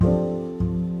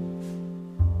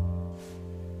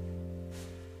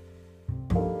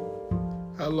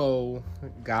Hello,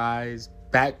 guys.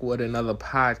 Back with another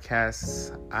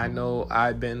podcast. I know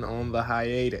I've been on the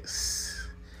hiatus.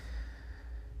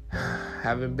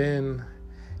 Haven't been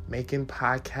making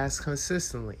podcasts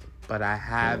consistently, but I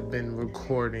have been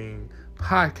recording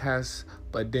podcasts,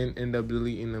 but didn't end up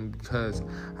deleting them because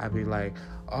I'd be like,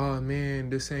 oh man,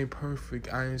 this ain't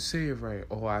perfect. I didn't say it right.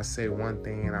 Or I say one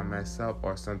thing and I mess up,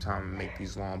 or sometimes I make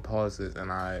these long pauses and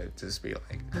I just be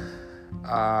like,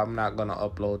 I'm not gonna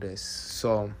upload this.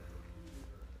 So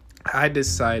I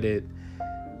decided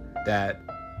that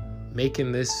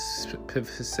making this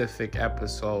specific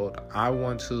episode, I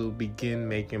want to begin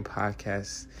making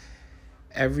podcasts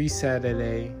every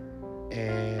Saturday,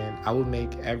 and I will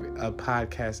make a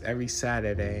podcast every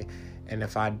Saturday. And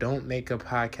if I don't make a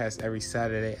podcast every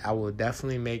Saturday, I will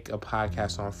definitely make a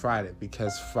podcast on Friday,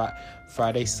 because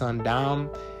Friday sundown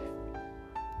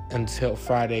until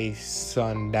Saturday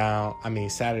sundown,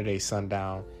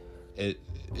 it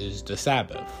is the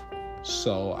Sabbath.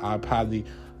 So I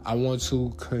want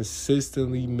to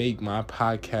consistently make my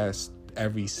podcast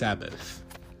every Sabbath.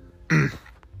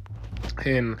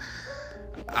 And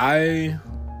the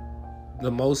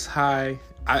Most High,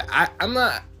 I'm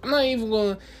not even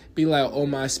going to be like, oh,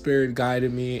 my spirit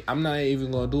guided me. I'm not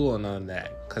even going to do none of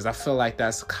that, because I feel like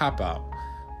that's a cop-out.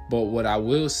 But what I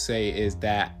will say is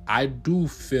that I do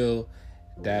feel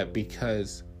that,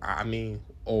 because,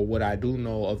 or what I do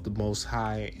know of the Most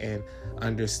High and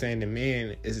understanding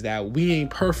man, is that we ain't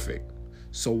perfect.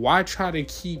 So why try to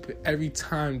keep every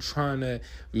time trying to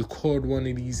record one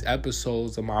of these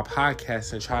episodes of my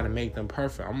podcast and try to make them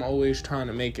perfect? I'm always trying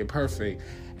to make it perfect.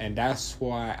 And that's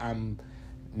why I'm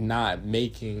not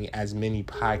making as many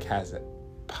podcast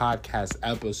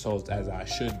episodes as I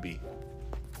should be.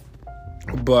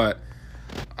 But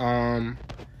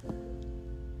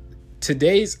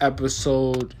today's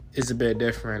episode is a bit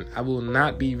different. I will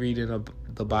not be reading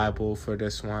the Bible for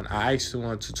this one. I actually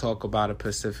want to talk about a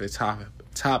specific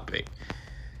topic.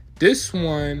 This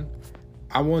one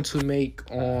I want to make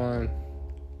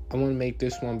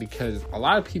this one because a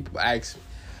lot of people ask,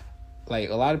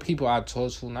 like a lot of people I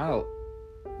talk to, not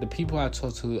the people I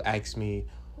talk to ask me,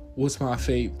 what's my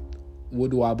faith?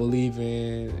 What do I believe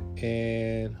in?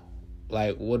 And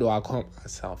like, what do I call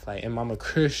myself? Like, am I a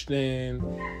Christian,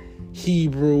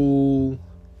 Hebrew,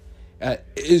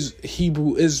 is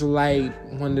Hebrew Israelite,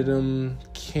 one of them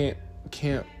camp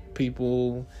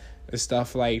people and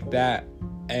stuff like that?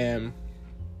 And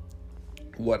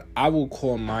what I will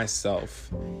call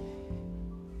myself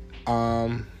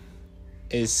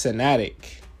is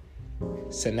Synaptic.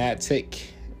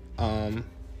 And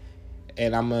I'm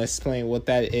gonna explain what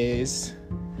that is.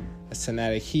 A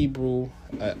Synaptic Hebrew,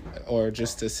 or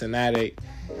just a Synaptic,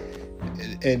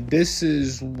 and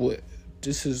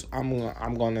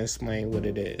I'm gonna explain what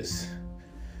it is.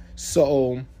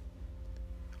 So,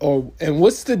 and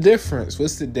what's the difference?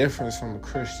 What's the difference from a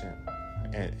Christian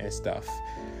and stuff?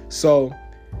 So,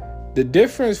 the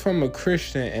difference from a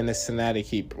Christian and a Synaptic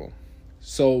Hebrew.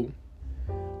 So,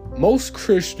 most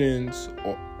Christians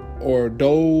or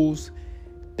those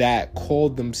that call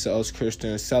themselves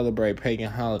Christians celebrate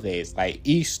pagan holidays like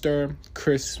Easter,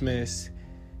 Christmas,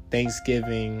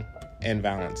 Thanksgiving, and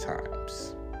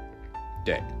Valentine's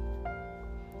Day.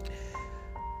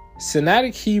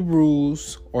 Synaptic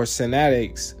Hebrews or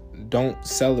Synaptics don't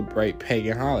celebrate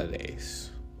pagan holidays.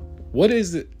 What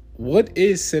is it? What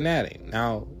is Synaptic?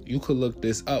 Now, you could look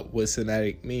this up, what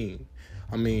Synaptic mean.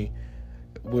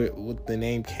 What the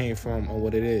name came from or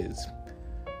what it is.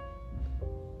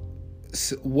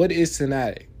 What is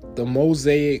Synaptic? The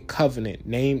Mosaic Covenant,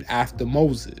 named after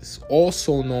Moses,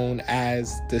 also known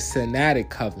as the Sinaitic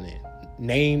Covenant,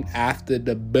 named after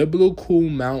the biblical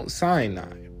Mount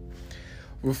Sinai,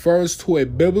 refers to a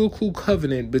biblical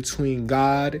covenant between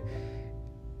God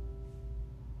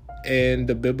and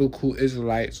the biblical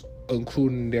Israelites,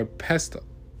 including their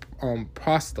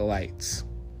proselytes.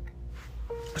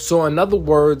 So, in other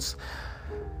words,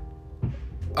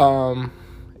 I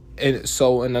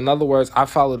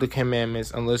follow the commandments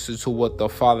and listen to what the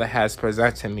Father has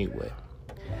presented me with.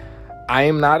 I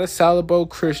am not a celebrate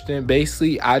Christian.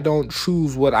 Basically, I don't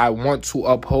choose what I want to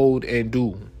uphold and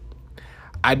do.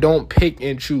 I don't pick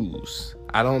and choose.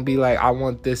 I don't be like, I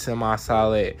want this in my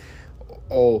salad.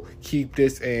 Oh, keep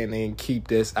this in and keep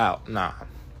this out. Nah.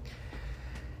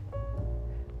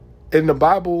 In the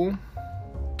Bible,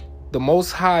 the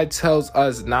Most High tells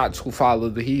us not to follow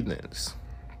the heathens.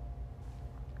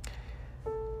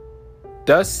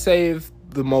 Thus saith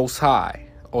the Most High,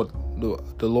 or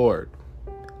the Lord,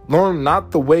 learn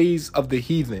not the ways of the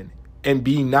heathen, and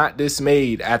be not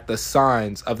dismayed at the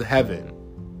signs of heaven.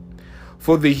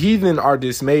 For the heathen are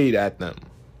dismayed at them.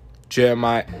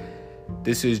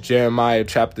 This is Jeremiah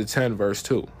chapter 10, verse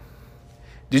 2.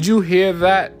 Did you hear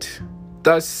that?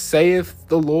 Thus saith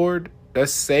the Lord.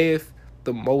 Thus saith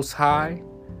the Most High.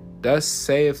 Thus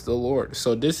saith the Lord.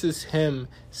 So this is him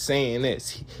saying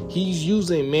this. He's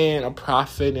using man, a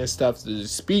prophet and stuff to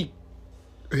speak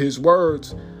his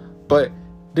words. But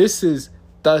this is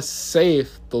thus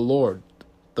saith the Lord,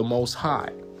 the Most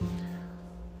High.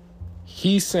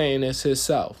 He's saying this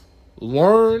himself.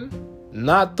 Learn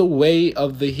not the way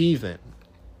of the heathen.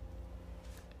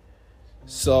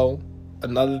 So,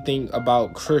 another thing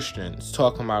about Christians,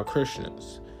 talking about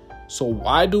Christians. So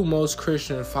why do most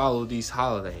Christians follow these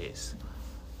holidays?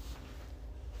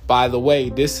 By the way,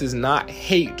 this is not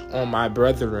hate on my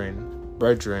brethren,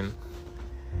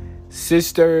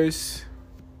 sisters,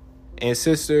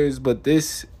 but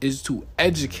this is to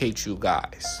educate you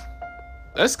guys.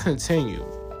 Let's continue.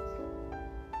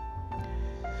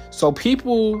 So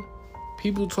people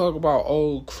talk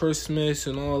about Christmas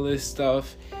and all this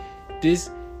stuff. This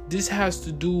has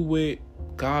to do with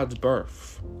God's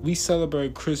birth. We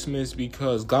celebrate Christmas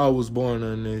because God was born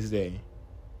on this day.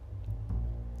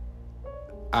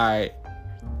 Alright,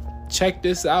 check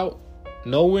this out.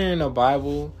 Nowhere in the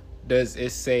Bible does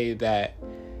it say that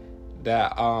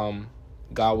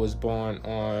God was born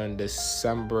on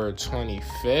December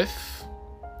 25th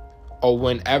or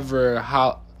whenever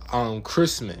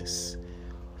Christmas,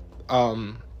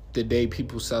 the day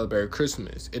people celebrate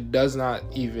Christmas. It does not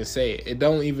even say it. It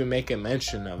don't even make a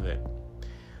mention of it.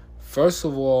 First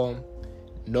of all,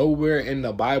 nowhere in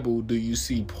the Bible do you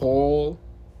see Paul,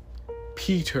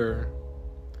 Peter,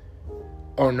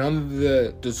 or none of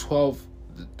the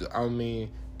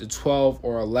 12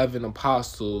 or 11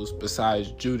 apostles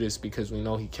besides Judas, because we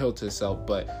know he killed himself,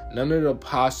 but none of the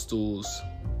apostles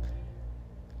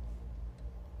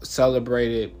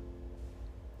celebrated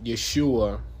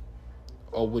Yeshua,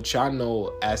 or which I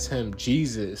know as him,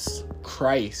 Jesus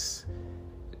Christ.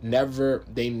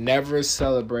 They never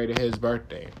celebrated his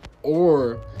birthday.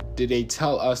 Or did they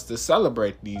tell us to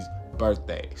celebrate these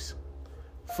birthdays?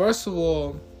 First of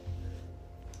all,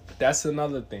 that's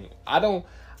another thing. I don't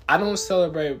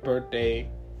celebrate birthday,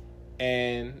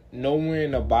 and nowhere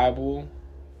in the Bible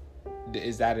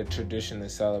is that a tradition to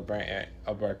celebrate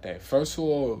a birthday. First of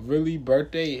all, really,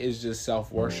 birthday is just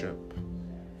self-worship.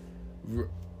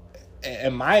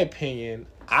 In my opinion,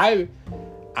 I'm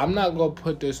not going to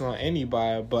put this on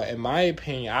anybody, but in my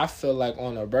opinion, I feel like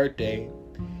on a birthday,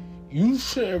 you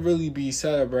shouldn't really be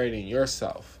celebrating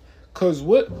yourself. Because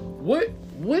what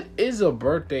is a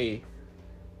birthday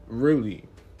really?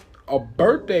 A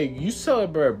birthday, you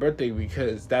celebrate a birthday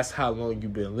because that's how long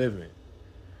you've been living.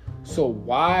 So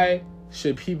why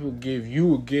should people give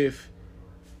you a gift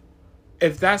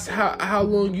if that's how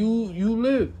long you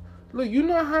live? Look, you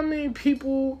know how many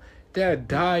people that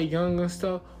die young and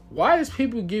stuff? Why is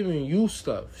people giving you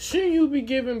stuff? Shouldn't you be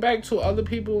giving back to other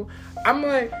people? I'm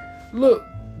like, look,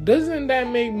 doesn't that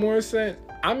make more sense?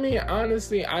 I mean,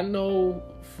 honestly, I know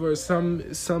for some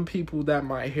people that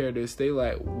might hear this, they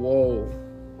like, whoa,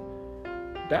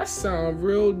 that sounds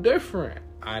real different.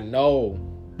 I know,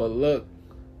 but look,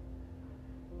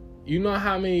 you know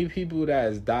how many people that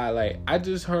has died? Like, I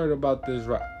just heard about this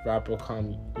rapper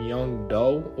called Young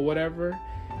Doe or whatever,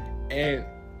 and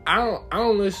I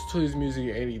don't listen to his music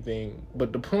or anything,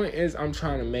 but the point is I'm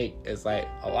trying to make is like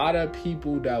a lot of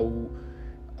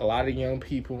young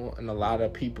people and a lot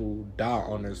of people die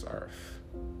on this earth.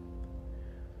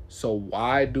 So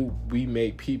why do we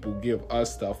make people give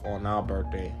us stuff on our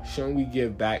birthday? Shouldn't we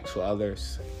give back to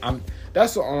others?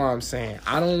 That's all I'm saying.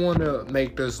 I don't want to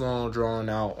make this long drawn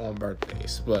out on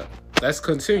birthdays, but let's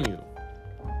continue.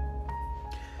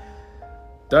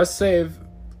 Thus saith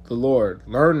the Lord,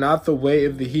 learn not the way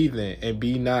of the heathen, and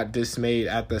be not dismayed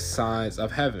at the signs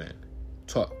of heaven.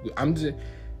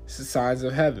 Signs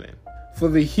of heaven. For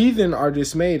the heathen are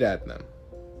dismayed at them.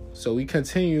 So we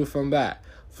continue from that.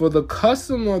 For the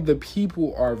custom of the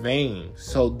people are vain.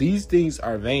 So these things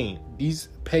are vain. These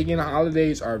pagan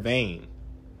holidays are vain.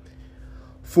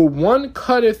 For one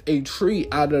cutteth a tree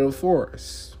out of the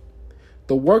forest,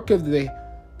 the work of the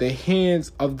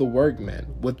hands of the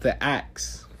workmen with the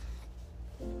axe.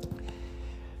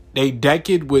 They deck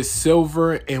it with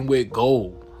silver and with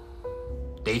gold.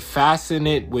 They fasten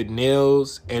it with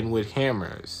nails and with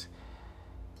hammers,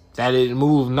 that it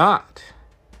move not.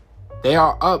 They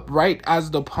are upright as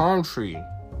the palm tree,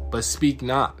 but speak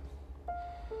not.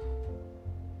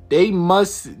 They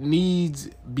must needs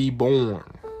be born,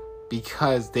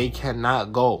 because they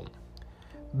cannot go.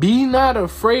 Be not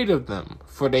afraid of them,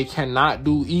 for they cannot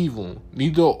do evil,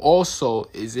 neither also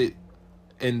is it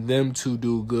in them to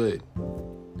do good.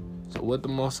 So what the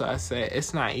Most High said,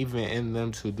 it's not even in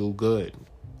them to do good.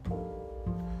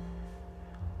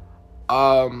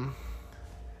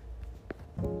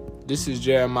 This is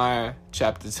Jeremiah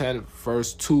chapter 10,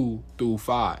 verse 2 through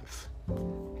 5.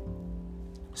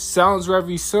 Sounds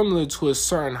very similar to a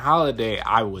certain holiday,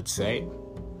 I would say.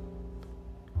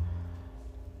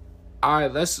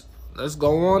 Alright, let's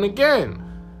go on again.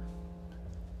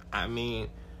 I mean,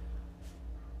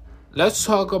 let's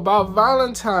talk about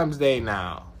Valentine's Day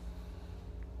now.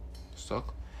 So,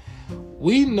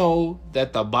 we know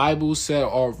that the Bible said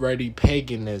already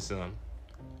paganism.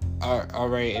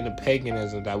 Already in the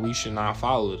paganism that we should not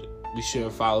follow it. We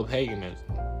shouldn't follow paganism.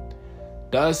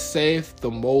 Thus saith the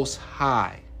Most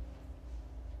High,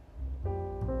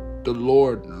 the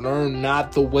Lord, learn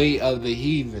not the way of the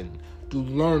heathen. Do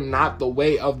learn not the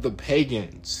way of the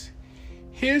pagans.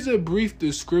 Here's a brief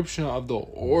description of the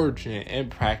origin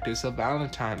and practice of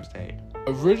Valentine's Day.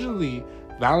 Originally,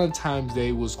 Valentine's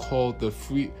Day was called the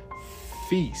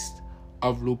Feast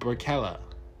of Lupercalia.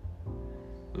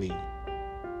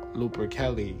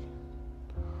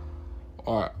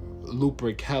 Or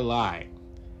Lupercali.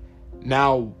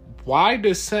 Now, why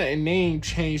the sudden name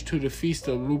changed to the Feast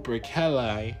of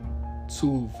Lupercali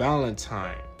to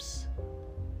Valentine's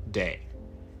Day?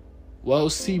 Well,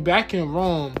 see, back in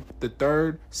Rome, the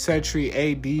 3rd century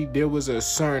AD, there was a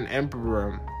certain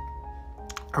emperor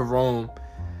of Rome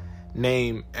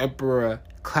named Emperor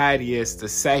Claudius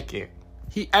II.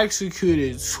 He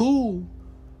executed 2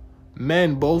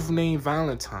 men, both named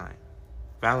Valentine,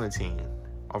 on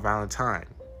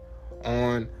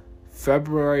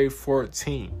February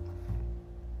 14th.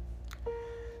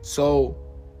 So,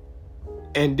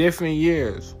 in different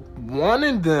years, one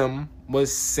of them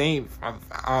was Saint.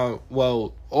 All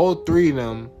 3 of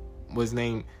them was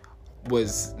named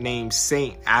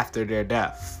Saint after their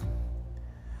death.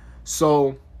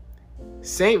 So,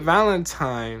 Saint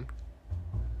Valentine.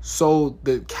 So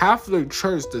the Catholic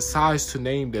Church decides to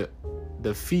name the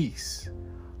feast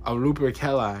of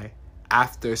Lupercalia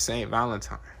after Saint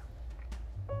Valentine.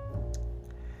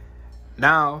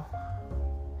 Now,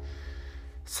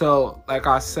 so like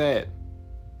I said,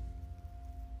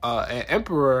 an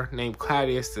emperor named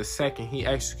Claudius II, he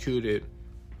executed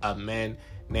a man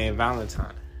named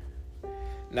Valentine.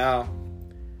 Now,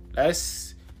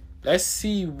 let's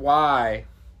see why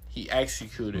he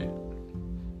executed.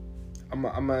 I'm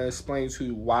gonna explain to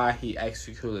you why he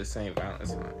executed Saint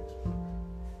Valentine.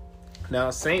 Now,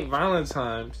 Saint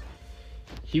Valentine,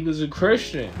 he was a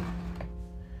Christian.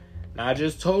 Now, I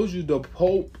just told you the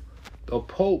Pope, the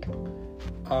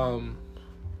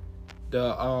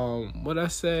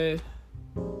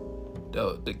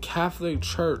Catholic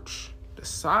Church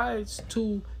decides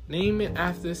to name it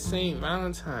after Saint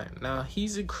Valentine. Now,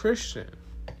 he's a Christian.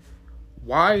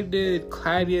 Why did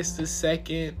Claudius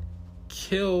II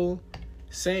kill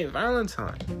Saint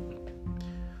Valentine?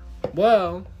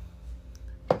 Well,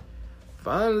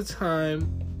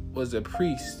 Valentine was a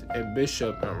priest and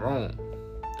bishop in Rome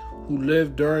who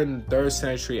lived during the 3rd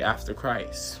century after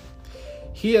Christ.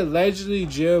 He allegedly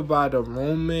jailed by the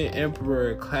Roman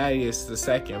Emperor Claudius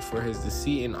II for his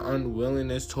deceit and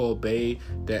unwillingness to obey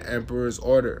the emperor's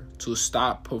order to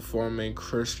stop performing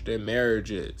Christian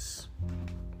marriages.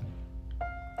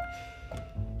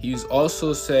 He was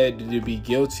also said to be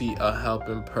guilty of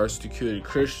helping persecuted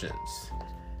Christians.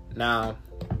 Now,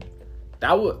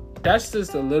 that's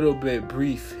just a little bit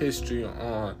brief history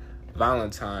on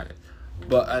Valentine.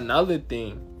 But another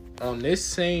thing, on this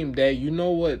same day, you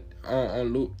know what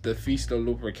on the Feast of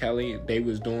Lupercalia they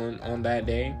was doing on that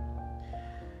day?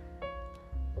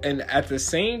 And at the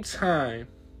same time,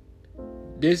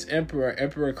 this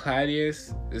Emperor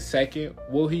Claudius II,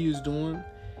 what he was doing,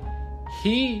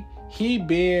 he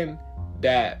banned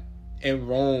that in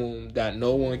Rome that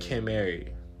no one can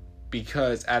marry,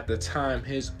 because at the time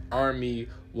his army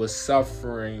was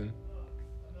suffering.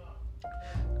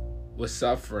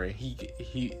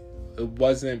 It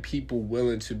wasn't people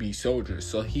willing to be soldiers,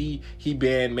 so he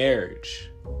banned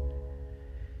marriage.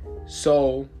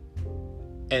 So,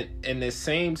 and in the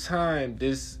same time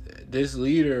this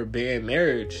leader banned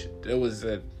marriage, there was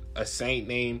a saint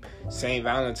named Saint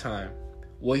Valentine.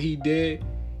 What he did,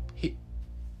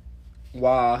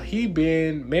 while he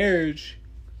banned marriage,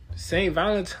 Saint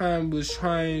Valentine was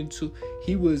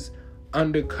he was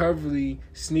undercoverly,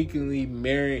 sneakily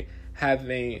married,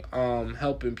 helping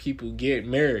people get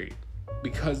married,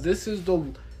 because this is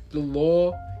the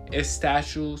law and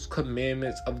statutes,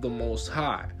 commandments of the Most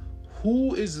High.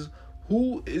 Who is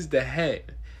the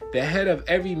head? The head of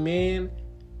every man,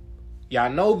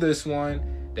 y'all know this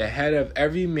one. The head of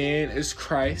every man is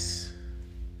Christ,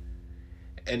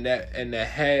 and the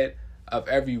head of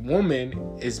every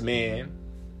woman is man.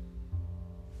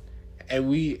 And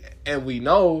we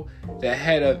know the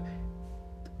head of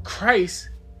Christ,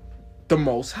 the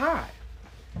Most High.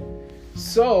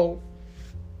 So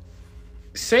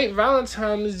Saint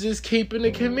Valentine is just keeping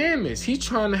the commandments. He's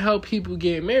trying to help people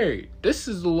get married. This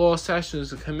is the law,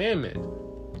 statutes, and commandments.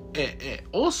 And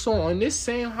also on this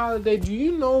same holiday, do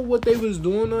you know what they was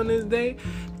doing on this day?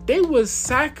 They was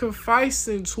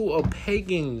sacrificing to a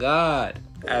pagan god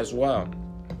as well.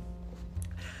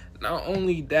 Not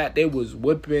only that, they was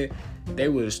whipping, they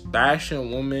was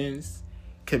thrashing women,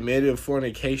 committing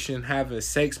fornication, having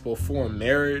sex before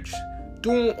marriage,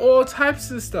 doing all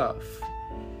types of stuff.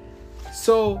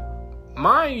 So,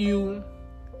 mind you,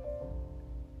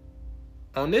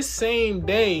 on this same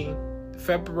day,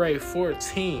 February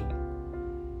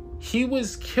 14, he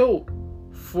was killed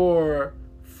for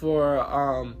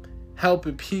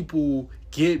helping people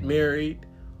get married.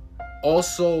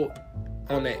 Also,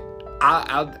 on it,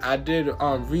 I did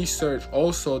research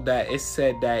also that it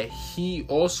said that he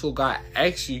also got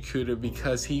executed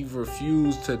because he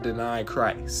refused to deny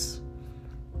Christ.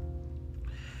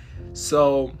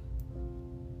 So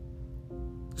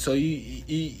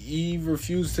he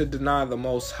refused to deny the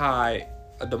Most High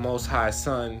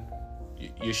Son,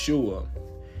 Yeshua.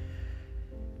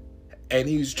 And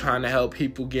he was trying to help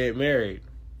people get married.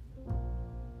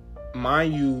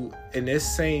 Mind you, in this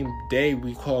same day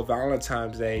we call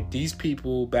Valentine's Day, these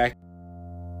people back